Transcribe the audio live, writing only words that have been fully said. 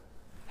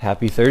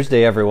Happy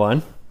Thursday,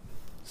 everyone.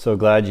 So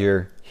glad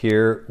you're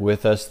here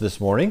with us this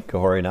morning.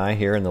 Kahori and I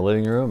here in the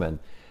living room, and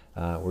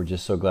we're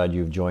just so glad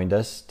you've joined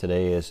us.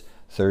 Today is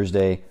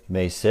Thursday,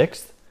 May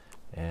 6th,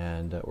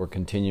 and we're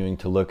continuing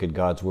to look at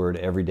God's Word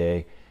every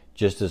day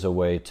just as a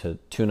way to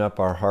tune up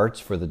our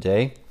hearts for the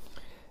day.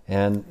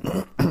 And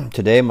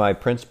today my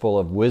principle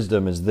of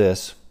wisdom is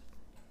this: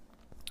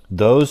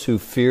 those who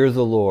fear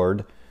the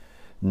Lord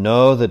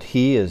know that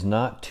He is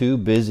not too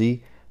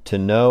busy to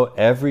know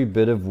every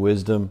bit of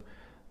wisdom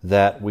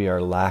that we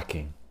are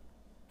lacking.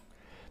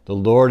 The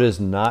Lord is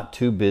not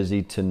too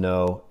busy to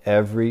know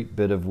every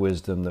bit of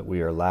wisdom that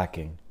we are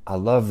lacking. I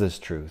love this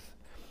truth.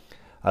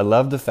 I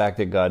love the fact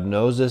that God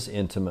knows us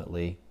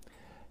intimately.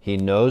 He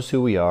knows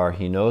who we are.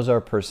 He knows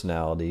our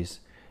personalities.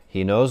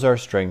 He knows our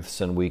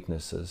strengths and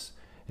weaknesses.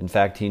 In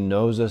fact, He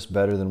knows us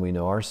better than we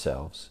know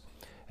ourselves.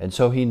 And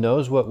so He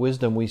knows what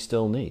wisdom we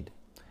still need.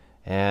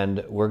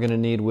 And we're going to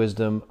need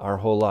wisdom our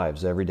whole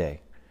lives, every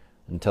day.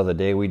 Until the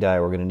day we die,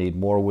 we're going to need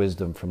more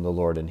wisdom from the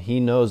Lord. And He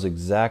knows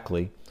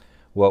exactly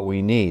what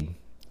we need.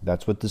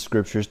 That's what the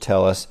Scriptures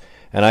tell us.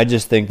 And I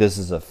just think this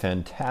is a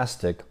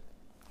fantastic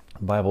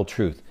Bible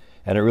truth.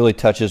 And it really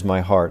touches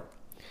my heart.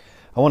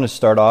 I want to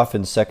start off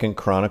in 2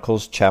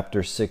 Chronicles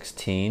chapter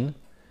 16.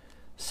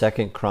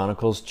 2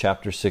 Chronicles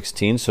chapter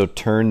 16. So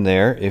turn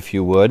there if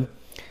you would.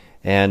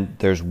 And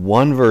there's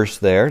one verse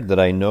there that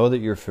I know that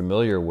you're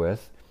familiar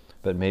with,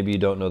 but maybe you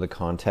don't know the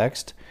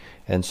context.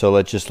 And so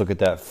let's just look at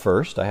that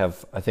first. I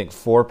have, I think,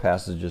 4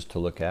 passages to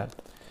look at.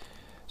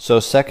 So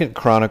 2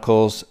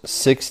 Chronicles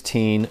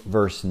 16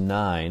 verse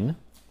 9.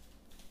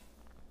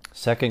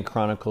 2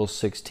 Chronicles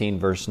 16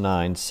 verse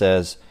 9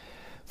 says,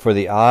 "For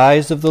the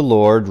eyes of the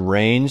Lord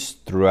range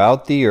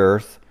throughout the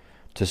earth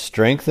to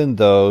strengthen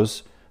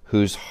those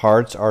whose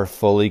hearts are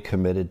fully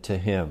committed to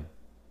Him."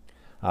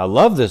 I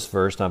love this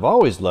verse, and I've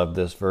always loved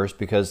this verse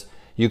because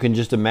you can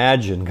just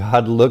imagine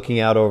God looking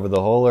out over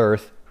the whole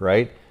earth,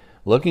 right?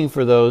 Looking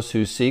for those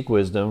who seek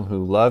wisdom,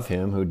 who love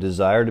Him, who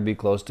desire to be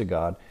close to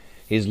God.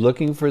 He's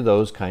looking for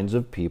those kinds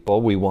of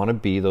people. We want to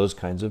be those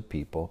kinds of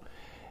people.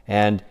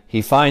 And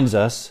He finds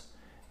us,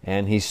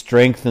 and He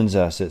strengthens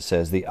us. It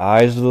says, "The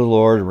eyes of the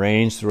Lord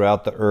range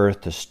throughout the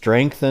earth to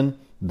strengthen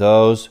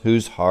those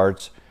whose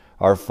hearts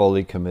are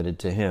fully committed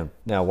to Him."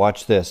 Now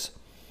watch this.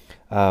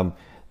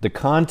 The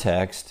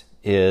context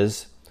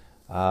is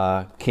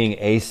King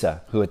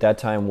Asa, who at that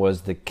time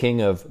was the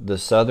king of the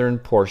southern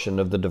portion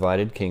of the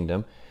divided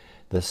kingdom.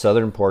 The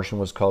southern portion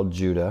was called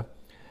Judah.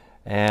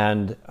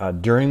 And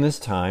during this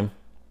time,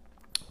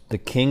 the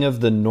king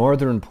of the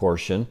northern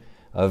portion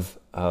of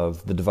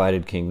the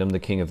divided kingdom, the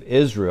king of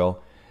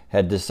Israel,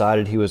 had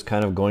decided he was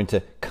kind of going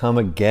to come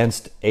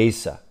against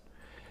Asa.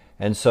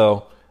 And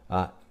so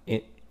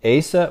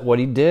Asa, what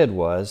he did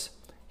was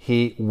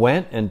he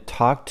went and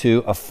talked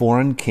to a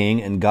foreign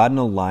king and got an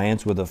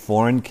alliance with a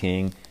foreign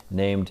king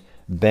named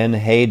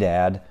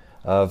Ben-Hadad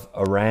of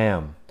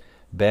Aram.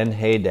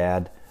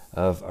 Ben-Hadad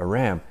of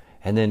Aram.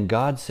 And then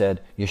God said,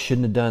 you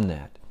shouldn't have done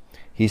that.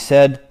 He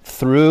said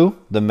through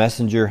the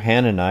messenger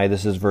Hanani,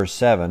 this is verse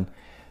 7,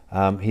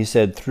 he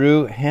said,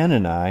 "Through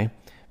Hanani,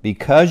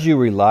 because you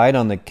relied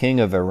on the king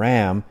of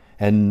Aram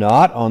and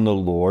not on the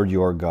Lord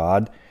your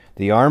God,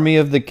 the army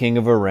of the king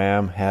of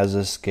Aram has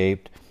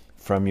escaped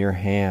from your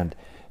hand."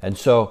 And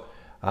so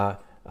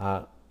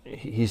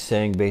he's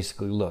saying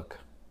basically, look,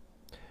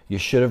 you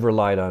should have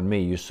relied on me.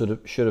 You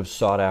should have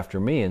sought after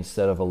me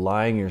instead of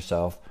allying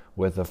yourself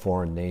with a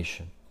foreign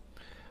nation.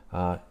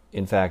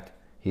 In fact,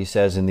 he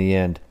says in the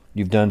end,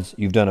 you've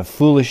done a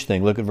foolish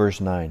thing. Look at verse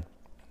 9.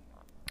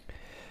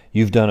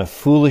 "You've done a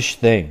foolish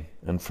thing,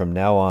 and from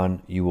now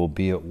on you will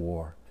be at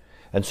war."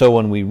 And so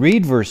when we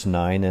read verse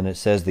 9, and it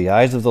says, "The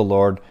eyes of the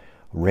Lord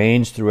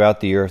range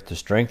throughout the earth to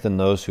strengthen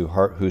those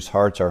whose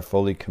hearts are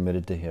fully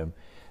committed to Him,"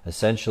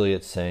 essentially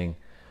it's saying,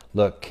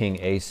 look,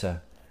 King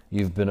Asa,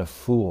 you've been a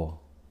fool.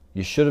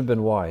 You should have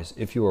been wise.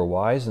 If you were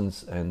wise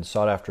and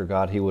sought after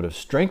God, He would have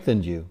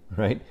strengthened you,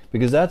 right?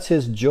 Because that's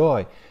His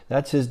joy.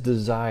 That's His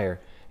desire,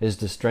 is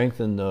to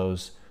strengthen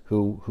those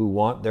who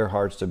want their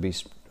hearts to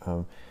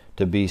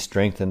be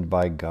strengthened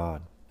by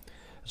God.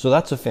 So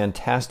that's a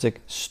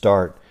fantastic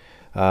start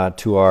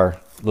to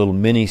our little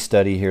mini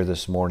study here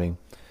this morning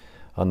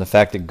on the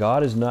fact that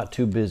God is not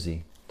too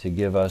busy to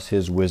give us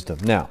His wisdom.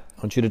 Now,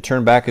 I want you to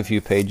turn back a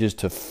few pages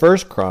to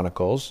 1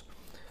 Chronicles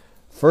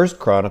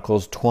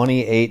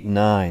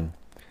 28:9.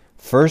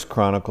 1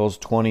 Chronicles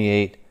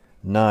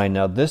 28:9.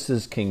 Now this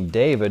is King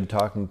David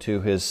talking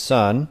to his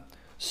son,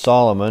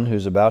 Solomon,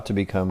 who's about to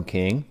become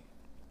king.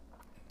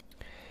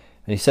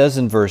 And he says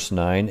in verse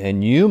 9,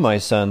 "And you, my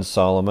son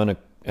Solomon,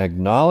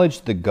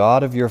 acknowledge the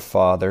God of your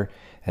father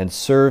and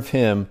serve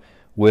Him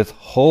with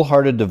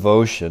wholehearted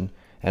devotion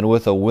and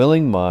with a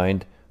willing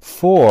mind,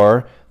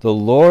 for the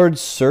Lord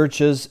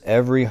searches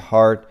every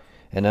heart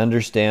and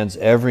understands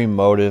every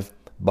motive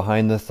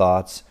behind the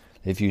thoughts.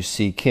 If you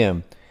seek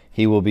Him,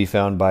 He will be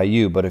found by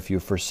you, but if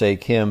you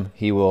forsake Him,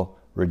 He will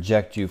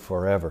reject you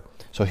forever."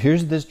 So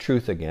here's this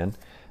truth again,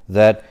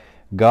 that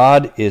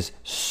God is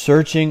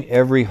searching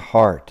every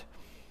heart,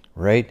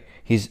 right?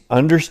 He's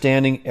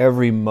understanding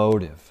every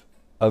motive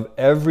of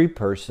every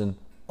person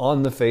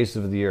on the face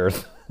of the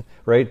earth,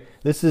 right?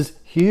 This is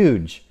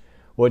huge,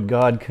 what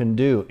God can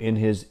do in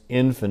His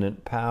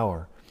infinite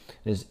power.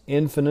 His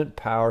infinite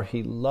power,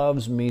 He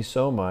loves me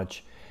so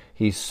much.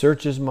 He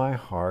searches my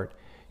heart.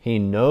 He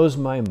knows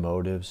my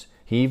motives.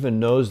 He even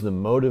knows the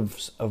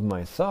motives of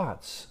my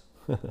thoughts,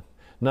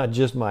 not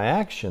just my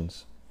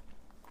actions.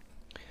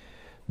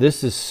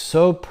 This is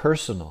so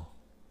personal.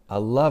 I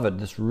love it.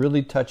 This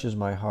really touches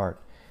my heart,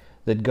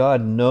 that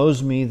God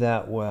knows me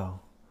that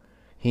well.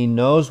 He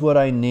knows what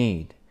I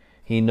need.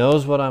 He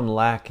knows what I'm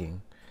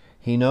lacking.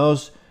 He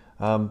knows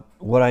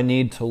what I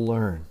need to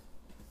learn,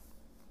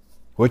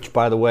 which,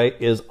 by the way,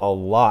 is a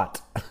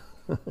lot.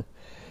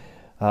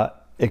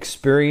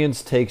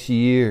 Experience takes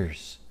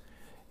years,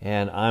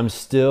 and I'm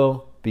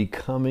still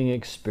becoming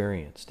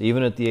experienced.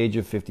 Even at the age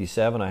of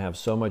 57, I have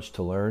so much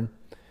to learn.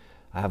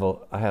 I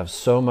have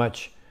so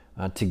much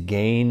to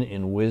gain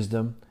in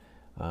wisdom,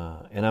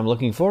 and I'm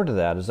looking forward to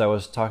that. As I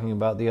was talking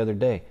about the other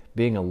day,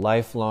 being a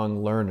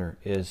lifelong learner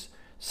is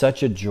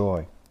such a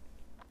joy.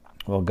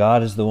 Well,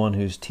 God is the one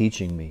who's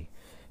teaching me,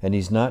 and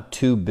He's not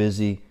too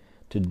busy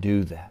to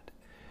do that.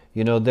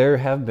 You know, there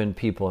have been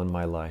people in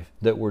my life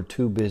that were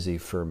too busy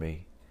for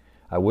me.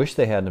 I wish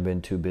they hadn't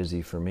been too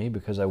busy for me,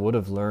 because I would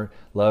have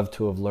loved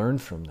to have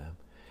learned from them.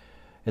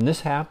 And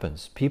this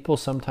happens. People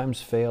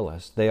sometimes fail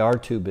us. They are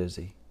too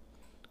busy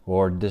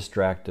or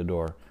distracted,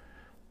 or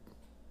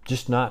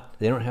just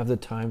they don't have the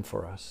time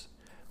for us.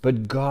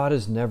 But God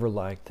is never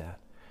like that.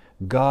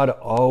 God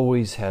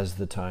always has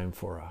the time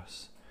for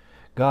us.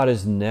 God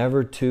is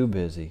never too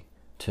busy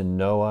to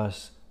know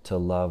us, to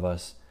love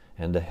us,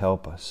 and to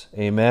help us.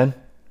 Amen?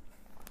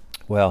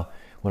 Well,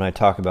 when I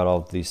talk about all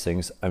of these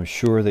things, I'm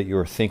sure that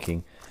you're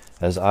thinking,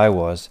 as I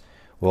was,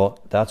 well,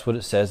 that's what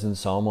it says in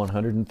Psalm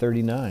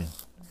 139.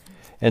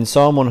 And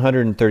Psalm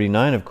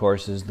 139, of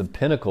course, is the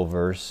pinnacle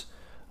verse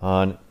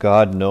on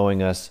God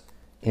knowing us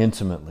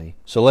intimately.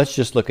 So let's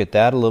just look at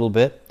that a little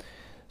bit.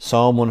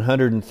 Psalm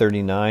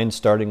 139,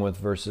 starting with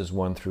verses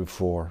 1 through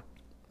 4.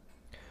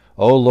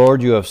 O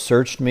Lord, you have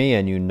searched me,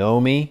 and you know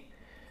me.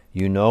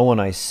 You know when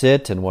I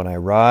sit and when I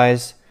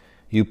rise.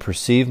 You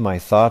perceive my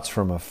thoughts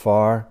from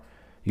afar.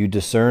 You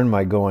discern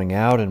my going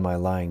out and my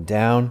lying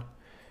down.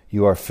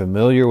 You are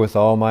familiar with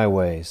all my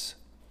ways.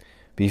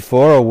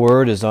 Before a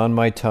word is on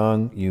my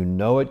tongue, you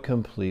know it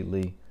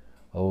completely,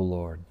 O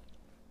Lord.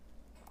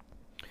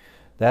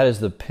 That is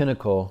the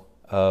pinnacle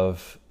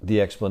of the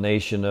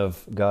explanation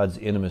of God's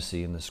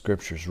intimacy in the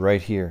Scriptures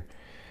right here.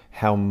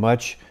 How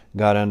much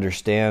God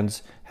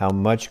understands, how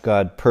much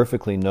God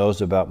perfectly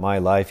knows about my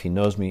life. He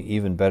knows me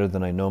even better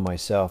than I know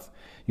myself.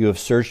 You have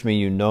searched me,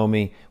 you know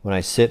me. When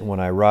I sit and when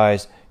I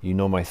rise, you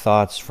know my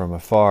thoughts from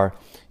afar.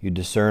 You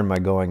discern my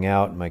going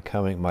out, my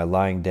coming, my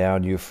lying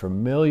down. You're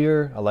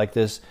familiar, I like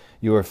this,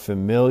 you are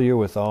familiar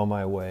with all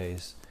my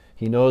ways.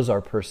 He knows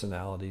our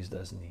personalities,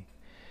 doesn't He?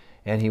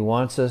 And He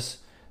wants us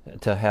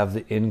to have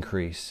the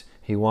increase.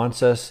 He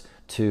wants us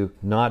to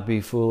not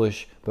be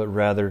foolish, but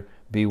rather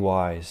be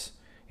wise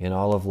in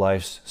all of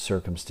life's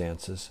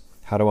circumstances.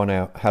 How do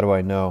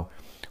I know?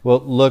 Well,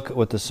 look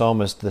what the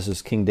psalmist, this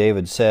is King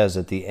David, says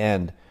at the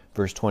end,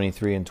 verse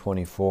 23 and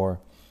 24.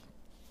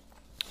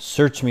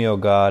 Search me, O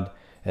God,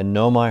 and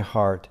know my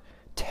heart.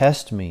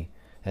 Test me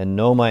and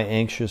know my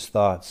anxious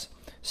thoughts.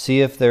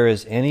 See if there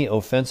is any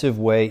offensive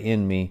way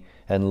in me,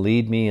 and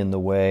lead me in the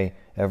way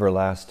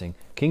everlasting.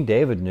 King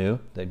David knew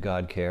that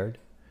God cared,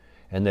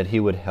 and that He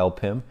would help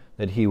him,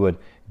 that He would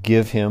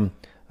give him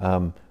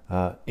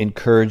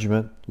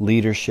encouragement,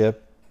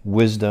 leadership,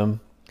 wisdom.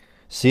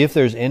 See if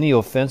there's any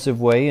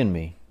offensive way in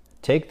me.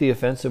 Take the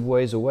offensive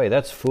ways away.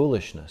 That's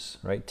foolishness,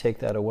 right? Take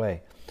that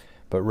away.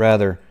 But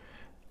rather,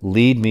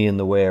 lead me in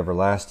the way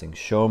everlasting.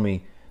 Show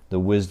me the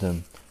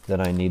wisdom that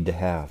I need to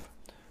have.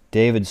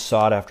 David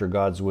sought after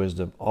God's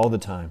wisdom all the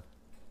time.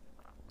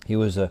 He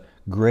was a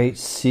great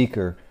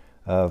seeker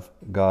of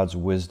God's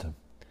wisdom.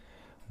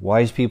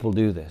 Wise people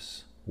do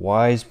this.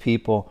 Wise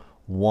people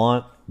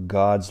want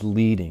God's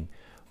leading.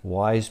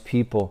 Wise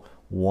people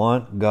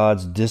want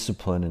God's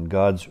discipline and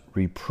God's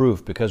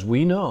reproof, because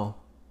we know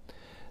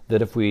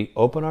that if we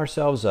open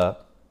ourselves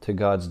up to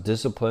God's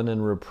discipline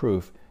and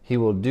reproof, He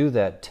will do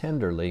that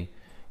tenderly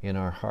in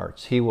our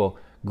hearts. He will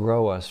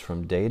grow us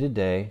from day to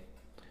day,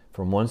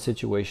 from one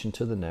situation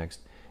to the next,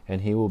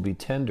 and He will be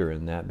tender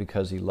in that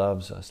because He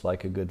loves us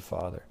like a good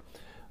Father.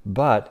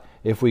 But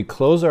if we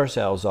close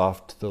ourselves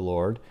off to the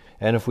Lord,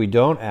 and if we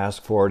don't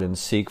ask for it and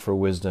seek for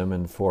wisdom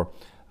and for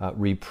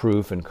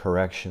reproof and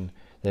correction,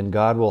 then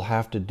God will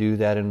have to do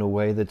that in a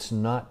way that's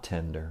not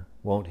tender,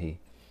 won't He?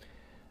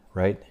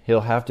 Right?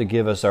 He'll have to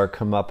give us our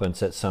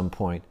comeuppance at some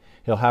point.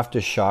 He'll have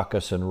to shock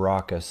us and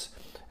rock us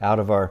out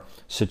of our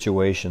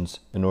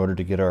situations in order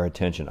to get our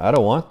attention. I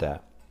don't want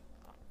that.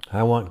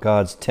 I want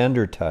God's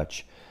tender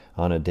touch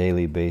on a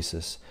daily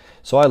basis.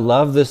 So I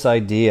love this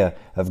idea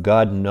of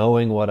God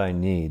knowing what I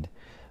need,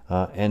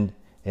 and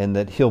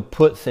that He'll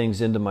put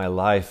things into my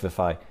life if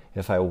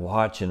I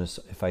watch and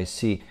if I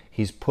see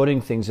He's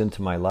putting things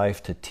into my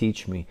life to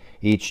teach me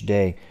each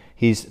day.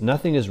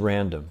 Nothing is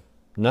random.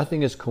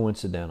 Nothing is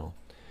coincidental.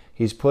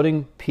 He's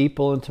putting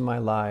people into my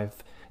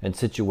life and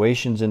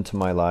situations into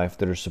my life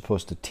that are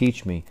supposed to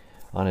teach me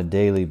on a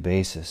daily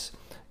basis.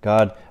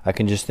 God, I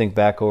can just think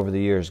back over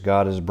the years.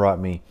 God has brought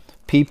me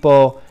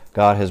people.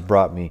 God has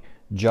brought me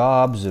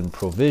jobs and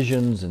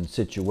provisions and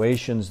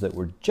situations that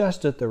were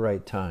just at the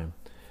right time.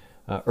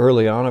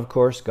 Early on, of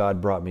course,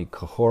 God brought me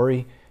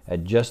Kahori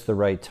at just the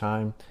right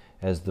time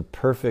as the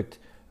perfect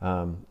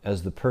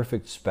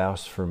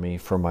spouse for me,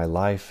 for my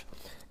life.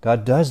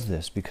 God does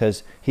this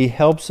because He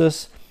helps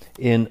us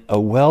in a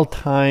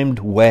well-timed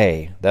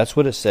way. That's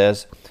what it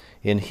says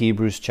in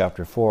Hebrews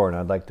chapter 4, and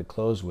I'd like to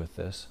close with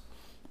this.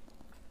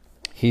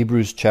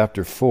 Hebrews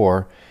chapter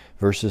 4,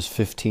 verses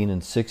 15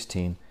 and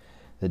 16,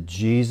 that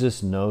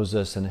Jesus knows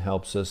us and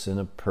helps us in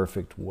a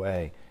perfect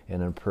way,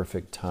 in a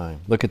perfect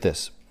time. Look at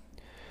this.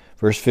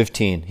 Verse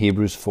 15,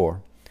 Hebrews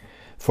 4.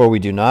 For we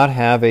do not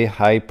have a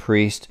high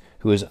priest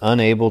who is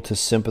unable to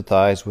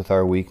sympathize with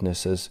our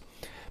weaknesses,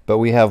 but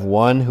we have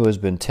one who has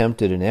been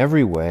tempted in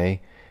every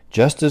way,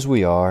 just as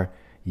we are,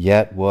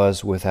 yet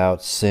was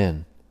without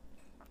sin.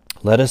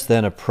 Let us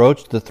then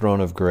approach the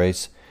throne of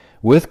grace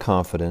with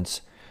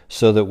confidence,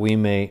 so that we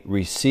may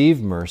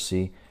receive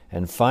mercy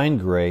and find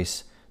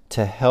grace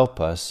to help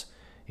us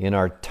in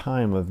our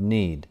time of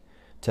need.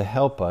 To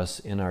help us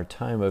in our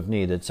time of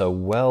need. It's a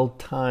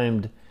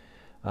well-timed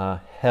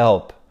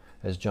help,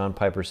 as John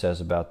Piper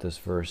says about this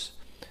verse.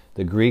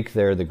 The Greek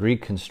there, the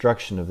Greek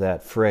construction of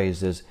that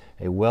phrase is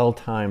a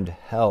well-timed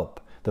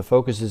help. The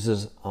focus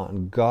is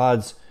on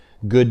God's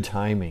good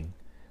timing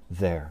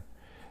there.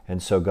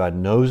 And so God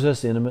knows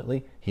us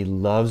intimately, He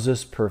loves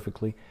us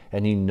perfectly,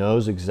 and He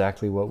knows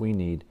exactly what we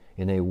need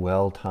in a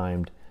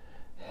well-timed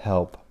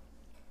help.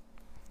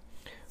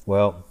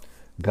 Well,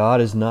 God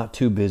is not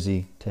too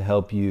busy to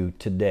help you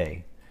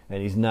today,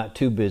 and He's not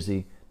too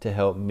busy to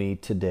help me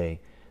today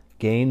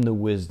gain the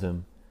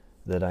wisdom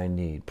that I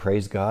need.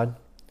 Praise God.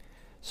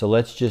 So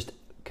let's just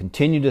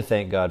continue to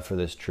thank God for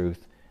this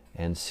truth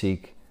and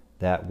seek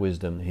that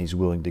wisdom He's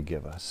willing to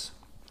give us.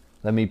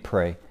 Let me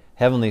pray.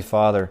 Heavenly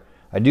Father,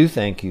 I do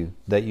thank You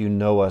that You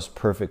know us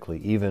perfectly,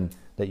 even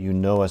that You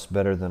know us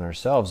better than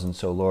ourselves. And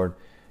so, Lord,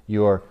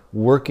 You're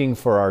working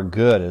for our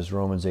good, as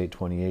Romans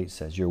 8:28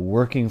 says. You're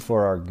working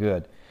for our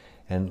good.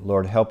 And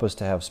Lord, help us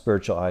to have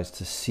spiritual eyes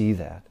to see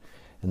that.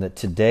 And that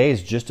today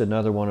is just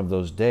another one of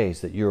those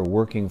days that You're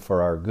working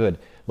for our good.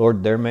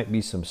 Lord, there might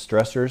be some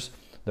stressors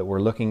that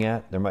we're looking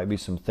at. There might be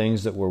some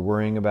things that we're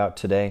worrying about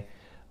today.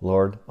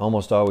 Lord,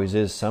 almost always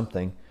is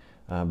something.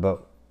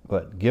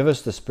 But give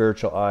us the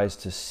spiritual eyes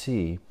to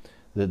see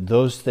that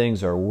those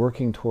things are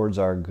working towards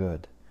our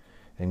good.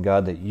 And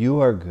God, that You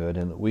are good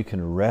and that we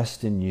can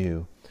rest in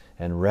You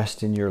and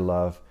rest in Your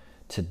love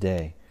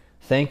today.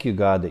 Thank You,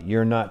 God, that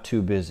You're not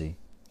too busy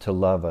to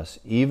love us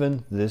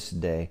even this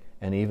day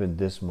and even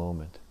this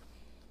moment.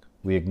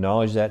 We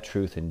acknowledge that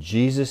truth in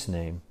Jesus'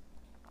 name.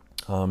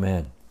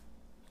 Amen.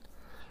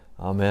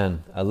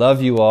 Amen. I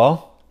love you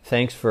all.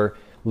 Thanks for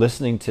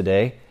listening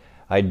today.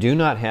 I do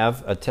not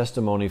have a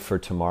testimony for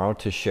tomorrow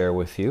to share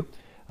with you,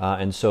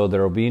 and so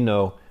there will be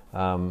no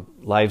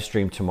live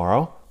stream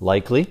tomorrow,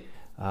 likely.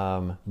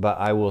 But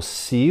I will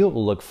see you.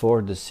 We'll look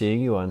forward to seeing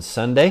you on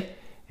Sunday,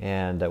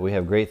 and we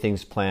have great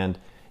things planned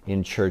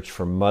in church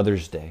for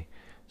Mother's Day.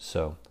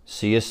 So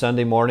see you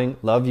Sunday morning.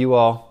 Love you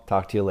all.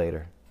 Talk to you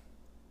later.